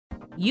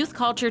Youth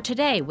Culture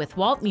Today with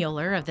Walt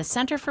Mueller of the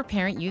Center for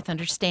Parent-Youth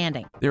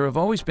Understanding. There have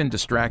always been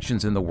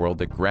distractions in the world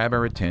that grab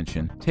our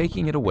attention,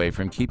 taking it away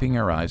from keeping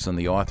our eyes on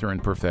the author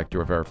and perfecter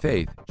of our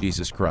faith,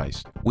 Jesus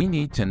Christ. We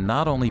need to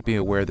not only be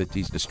aware that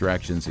these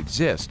distractions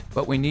exist,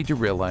 but we need to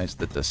realize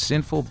that the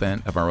sinful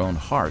bent of our own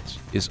hearts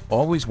is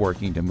always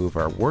working to move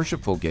our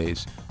worshipful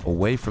gaze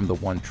away from the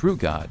one true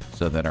God,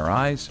 so that our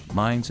eyes,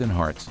 minds, and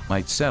hearts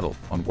might settle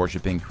on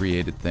worshiping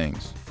created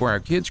things. For our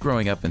kids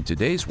growing up in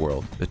today's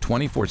world, the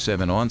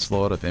 24/7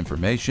 onslaught of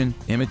information,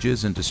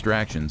 images, and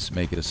distractions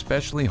make it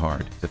especially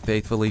hard to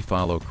faithfully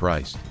follow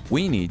Christ.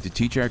 We need to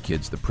teach our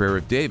kids the prayer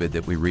of David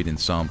that we read in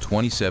Psalm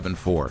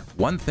 27:4.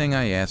 One thing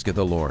I ask of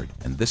the Lord,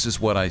 and this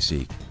is what I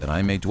seek, that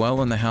I may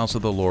dwell in the house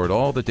of the Lord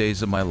all the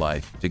days of my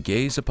life, to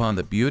gaze upon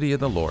the beauty of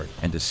the Lord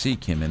and to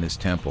seek him in his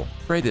temple.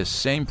 Pray this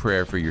same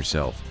prayer for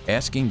yourself,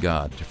 asking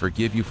God to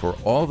forgive you for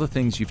all the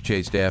things you've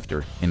chased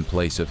after in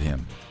place of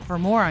him. For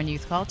more on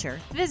youth culture,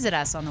 visit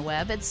us on the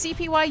web at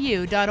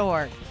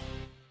cpyu.org.